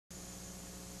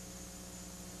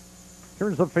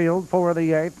Here's the field for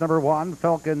the 8th. Number 1,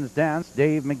 Falcons Dance,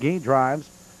 Dave McGee drives.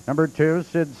 Number 2,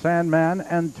 Sid Sandman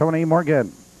and Tony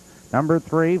Morgan. Number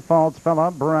 3, False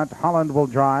Fella, Brent Holland will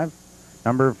drive.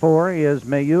 Number 4 is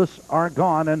Mayus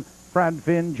Argon and Fred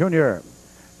Finn Jr.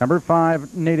 Number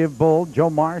 5, Native Bull,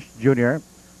 Joe Marsh Jr.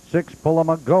 6,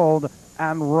 Pullama Gold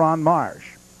and Ron Marsh.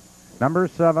 Number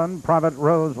 7, Private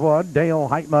Rosewood, Dale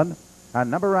Heitman.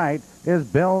 And number 8 is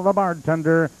Bill the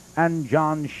Bartender and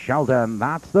John Sheldon.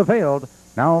 That's the field.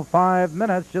 Now 5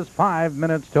 minutes, just 5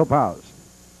 minutes till pause.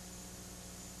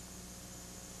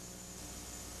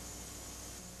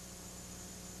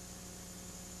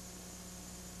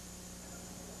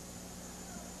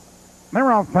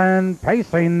 They're off and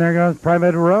pacing. There goes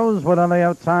Private Rosewood on the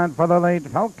outside for the late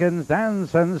Falcons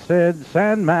Dance and Sid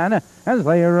Sandman as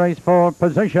they race for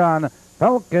position.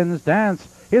 Falcons Dance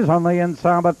is on the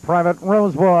inside, but Private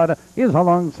Rosewood is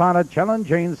alongside a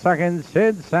challenging second.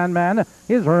 Sid Sandman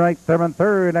is right there in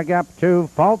third. A gap to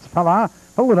False Fella.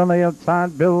 Followed on the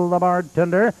outside, Bill the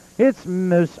Bartender. It's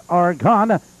Miss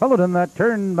Argon. Followed in that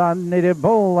turn by Native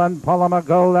Bull and Paloma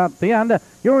Gold at the end.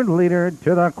 Your leader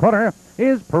to the quarter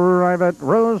is Private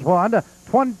Rosewood.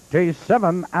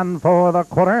 27 and for the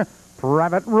quarter.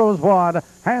 Private Rosewood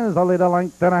has a lead a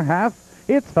length and a half.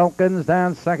 It's Falcons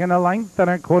Dance second, a length and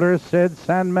a quarter. Sid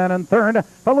Sandman in third,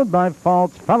 followed by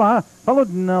False Fella, followed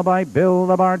now by Bill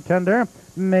the Bartender.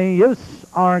 Mayus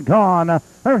are gone.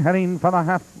 They're heading for the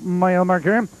half-mile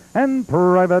marker, and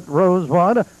Private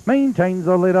Rosewood maintains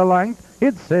the lead a length.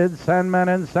 It's Sid Sandman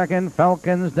in second,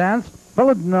 Falcons Dance,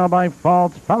 followed now by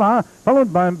False Fella,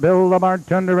 followed by Bill the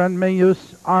Bartender, and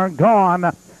Mayus are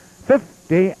gone.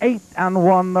 58 and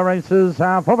 1, the race is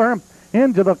half over.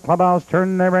 Into the clubhouse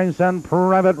turn they race, and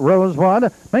Private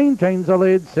Rosewood maintains the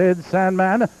lead. Sid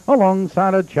Sandman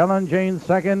alongside a challenging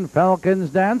second. Falcons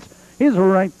Dance is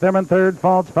right there in third.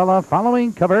 False Fella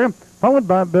following cover, followed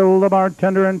by Bill the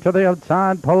Bartender into the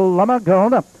outside. Paloma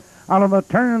Gold out of the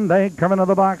turn. They come into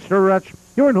the box stretch.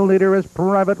 Your leader is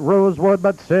Private Rosewood,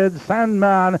 but Sid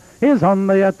Sandman is on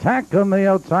the attack on the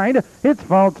outside. It's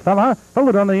False Fella,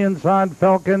 followed on the inside.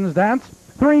 Falcons Dance.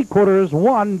 3/4,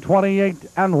 128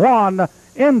 and 1.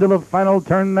 Into the final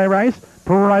turn they race.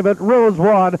 Private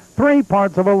Rosewood, 3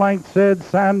 parts of a length. Sid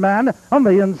Sandman on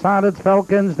the inside. It's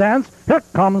Falcons Dance. Here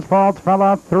comes False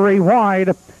Fella, 3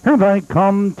 wide. Here they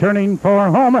come, turning for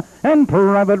home, and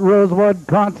Private Rosewood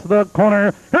cuts the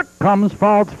corner. Here comes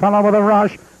False Fella with a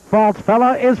rush. False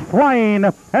Fella is flying,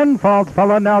 and False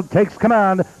Fella now takes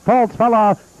command. False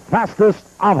Fella, fastest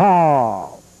of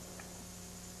all.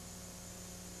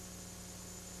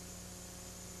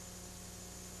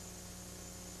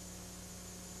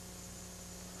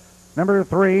 Number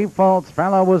 3, False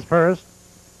Fella was first.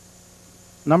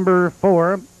 Number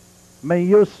 4,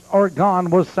 Mayus Organ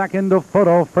was second. A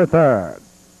photo for third.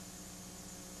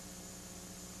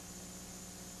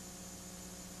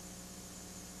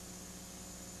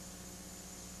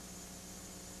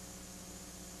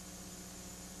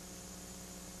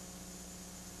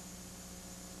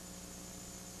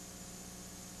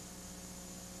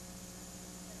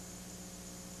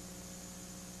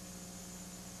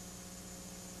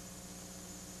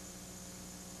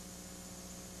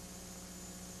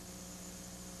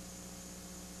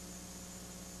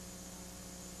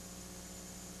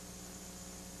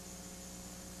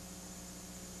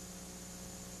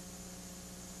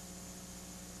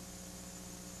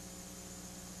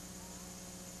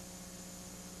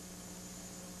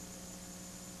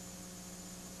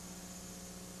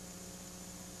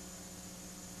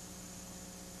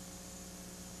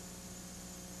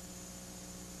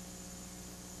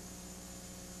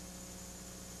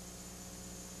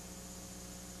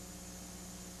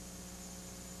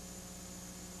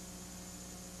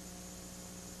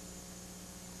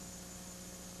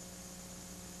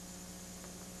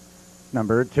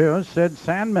 Number 2, Sid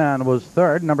Sandman was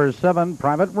third. Number 7,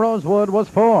 Private Rosewood was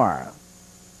 4.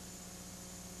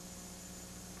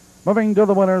 Moving to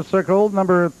the winner's circle,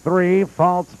 number 3,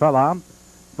 False Fella.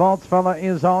 False Fella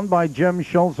is owned by Jim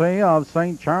Schulze of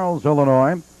St. Charles,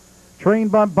 Illinois. Trained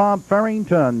by Bob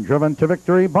Farrington. Driven to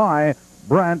victory by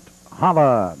Brent,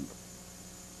 Holland.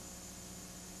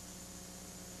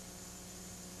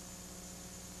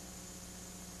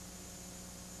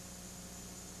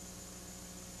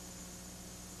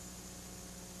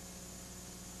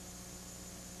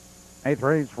 Eighth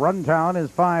race rundown is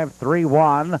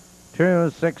 5-3-1,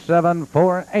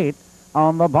 2-6-7-4-8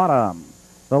 on the bottom.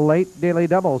 The late daily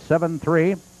double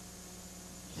 7-3,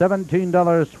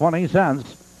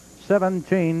 $17.20,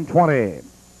 $17.20.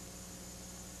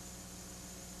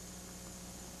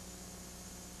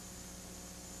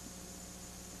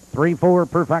 3-4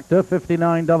 perfecta,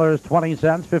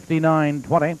 $59.20,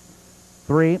 $59.20.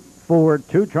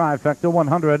 3-4-2 trifecta,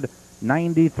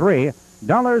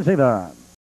 $193 even.